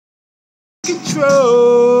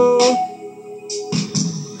control.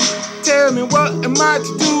 Tell me what am I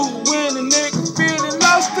to do when a nigga feeling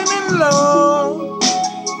lost and alone?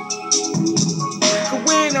 Cause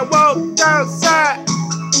when I walk outside,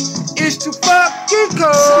 it's too fucking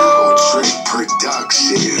cold.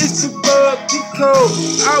 It's too fucking cold.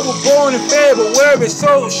 I was born in February,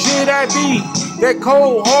 so should I be that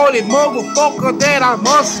cold-hearted motherfucker that I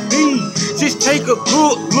must be? Just take a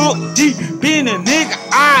good look deep in a nigga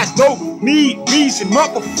eyes. Don't need reason,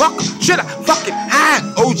 motherfucker. Should I fucking hide?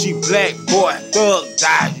 OG black boy, thug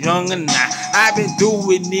dies young and now. I've been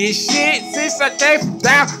doing this shit since I came from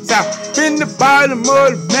down south. Been the bottom of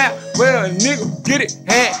the map where a nigga get it,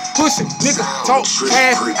 had pussy, nigga talk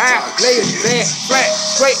cash, I lay it bad, flat,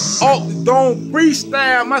 straight off the dome,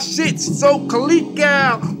 freestyle. My shit's so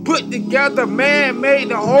collegial, put together, man, made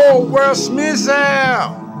the whole world smiz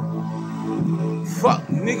out. Fuck,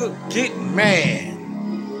 nigga, get mad.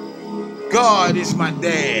 God is my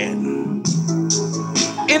dad.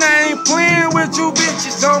 And I ain't playing with you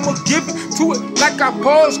bitches, I'ma give it to it like I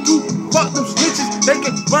paused to. Fuck them snitches, they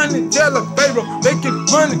can run and tell a Pharaoh, they can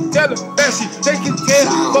run and tell a Bessie, they can tell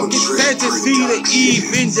fucking fantasy the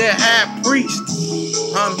even the high priest.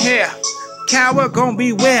 I'm here, coward gon'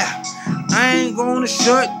 beware. I ain't gonna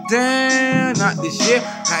shut down, not this year.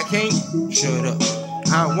 I can't shut up,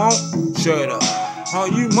 I won't shut up. All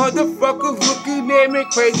you motherfuckers looking at me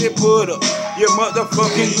crazy, put up your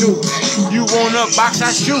motherfucking do. You want a box,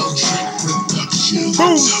 I shoot.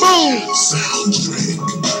 Boom, boom.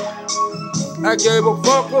 I gave a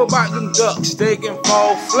fuck about them ducks, they can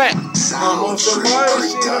fall flat. I'm on some other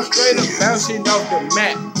shit, I'm straight up bouncing off the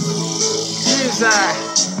mat. Here's I,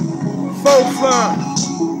 full fun.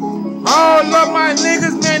 All of my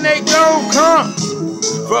niggas, man, they gon' come.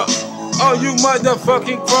 Fuck all you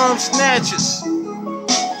motherfucking crumb snatchers.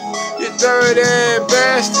 You dirty ass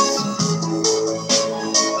bastards.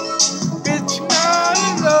 Bitch,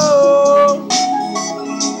 you know.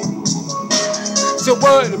 So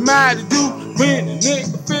what am I to do when a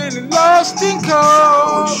nigga feeling lost and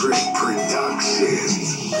cold?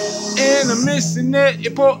 And I'm missing that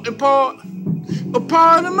important part, a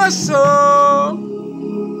part of my soul.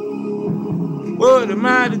 What am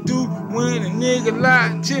I to do when a nigga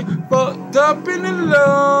like shit fucked up and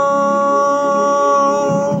alone?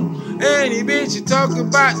 Any bitch you talking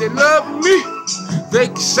about that love me, they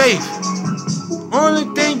can save it. Only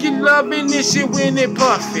thing you loving is shit when it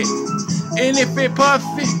puffy. And if it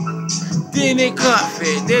puffy, then it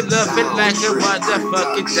cuffy. They love it like a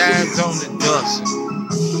motherfucking dimes on the dozen.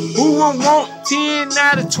 Who won't want 10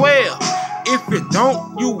 out of 12? If you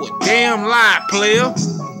don't, you a damn lie, player.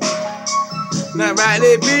 Now ride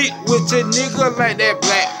that beat with your nigga like that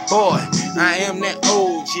black boy. I am that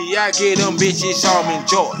OG, I get them bitches all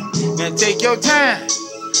enjoy. Now take your time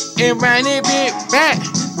and ride that beat back.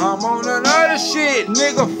 I'm on another shit,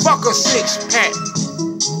 nigga, fuck a 6-pack.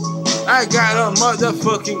 I got a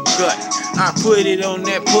motherfucking gut. I put it on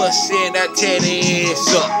that pussy and I tear the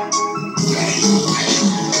ass up.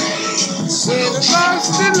 When I'm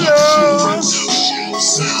lost in love,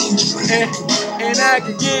 and I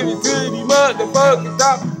can give it to the motherfucking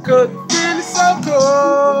dog, cause the feeling's so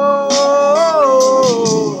cold.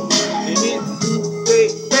 And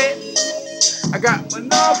it's bad. I got my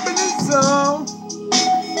knob in the zone,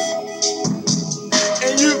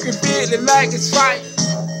 and you can feel it like it's fight.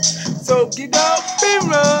 So get up and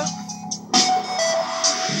run,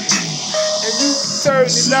 and you can turn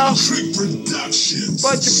it off,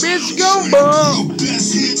 but your bitch gon' bum.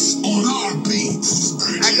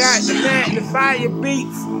 I got the magnifier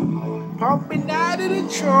beats pumping out of the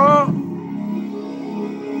trunk.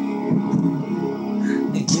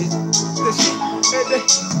 And it's the shit that they